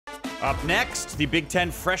Up next, the Big Ten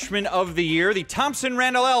Freshman of the Year, the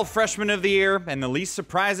Thompson-Randle El Freshman of the Year, and the least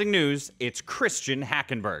surprising news, it's Christian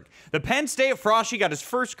Hackenberg. The Penn State Froshy got his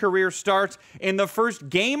first career start in the first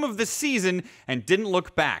game of the season and didn't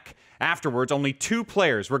look back. Afterwards, only 2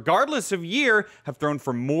 players, regardless of year, have thrown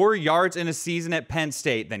for more yards in a season at Penn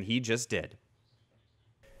State than he just did.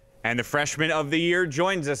 And the Freshman of the Year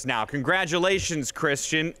joins us now. Congratulations,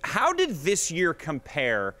 Christian. How did this year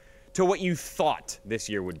compare to what you thought this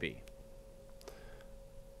year would be?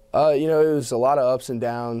 It was a lot of ups and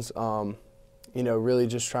downs, really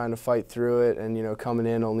just trying to fight through it and, coming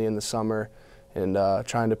in only in the summer and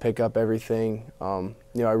trying to pick up everything. I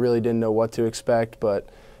really didn't know what to expect, but,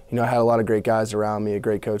 I had a lot of great guys around me, a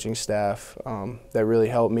great coaching staff that really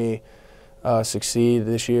helped me succeed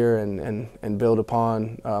this year and build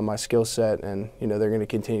upon my skill set, and, they're going to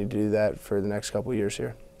continue to do that for the next couple of years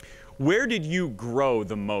here. Where did you grow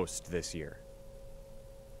the most this year?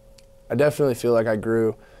 I definitely feel like I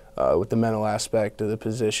grew with the mental aspect of the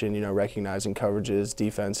position, recognizing coverages,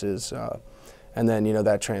 defenses, and then,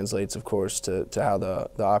 that translates, of course, to how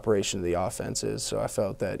the operation of the offense is. So I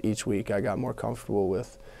felt that each week I got more comfortable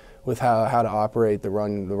with how to operate the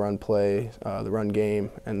run play, the run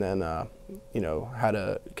game, and then, how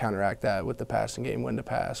to counteract that with the passing game, when to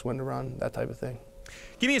pass, when to run, that type of thing.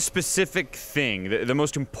 Give me a specific thing, the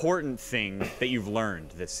most important thing that you've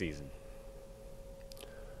learned this season.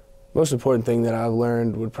 Most important thing that I've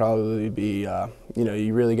learned would probably be,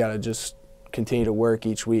 you really got to just continue to work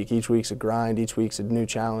each week. Each week's a grind. Each week's a new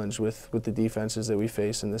challenge with the defenses that we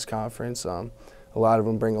face in this conference. A lot of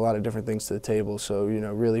them bring a lot of different things to the table. So,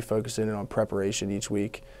 really focusing on preparation each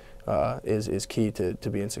week is key to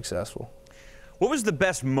being successful. What was the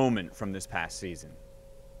best moment from this past season?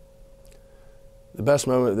 The best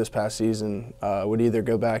moment of this past season would either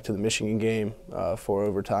go back to the Michigan game, 4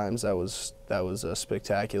 overtimes. That was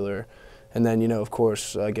spectacular. And then, of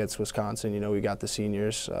course, against Wisconsin, we got the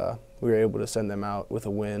seniors. We were able to send them out with a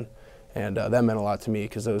win. And that meant a lot to me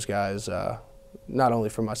because those guys, not only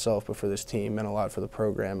for myself but for this team, meant a lot for the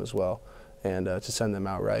program as well. And to send them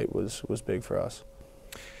out right was big for us.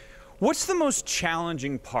 What's the most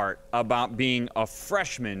challenging part about being a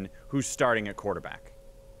freshman who's starting at quarterback?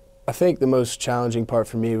 I think the most challenging part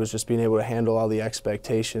for me was just being able to handle all the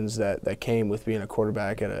expectations that came with being a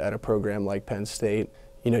quarterback at a program like Penn State.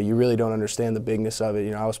 You really don't understand the bigness of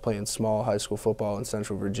it. I was playing small high school football in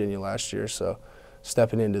Central Virginia last year, so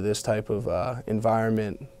stepping into this type of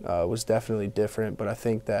environment was definitely different. But I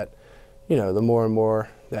think that, the more and more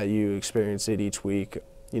that you experience it each week,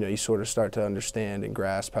 you sort of start to understand and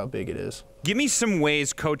grasp how big it is. Give me some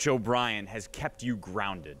ways Coach O'Brien has kept you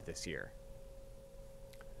grounded this year.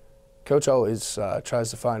 Coach always tries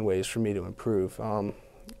to find ways for me to improve.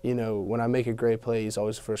 When I make a great play, he's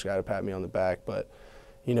always the first guy to pat me on the back. But,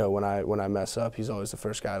 when I mess up, he's always the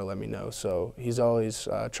first guy to let me know. So he's always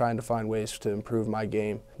trying to find ways to improve my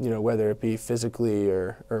game, whether it be physically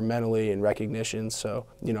or mentally in recognition. So,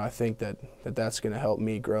 I think that's going to help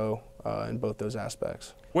me grow in both those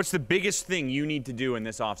aspects. What's the biggest thing you need to do in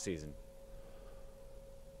this offseason?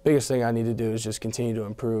 Biggest thing I need to do is just continue to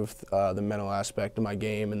improve the mental aspect of my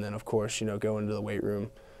game, and then of course, go into the weight room,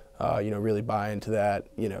 really buy into that,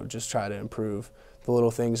 just try to improve the little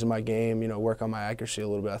things in my game, work on my accuracy a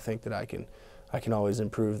little bit. I think that I can always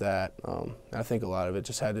improve that. I think a lot of it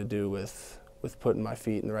just had to do with putting my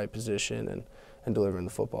feet in the right position and delivering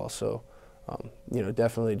the football. So,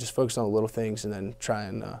 definitely just focus on the little things and then try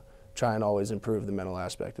and always improve the mental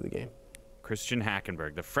aspect of the game. Christian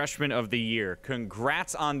Hackenberg, the Freshman of the Year.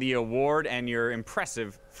 Congrats on the award and your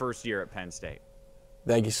impressive first year at Penn State.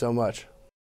 Thank you so much.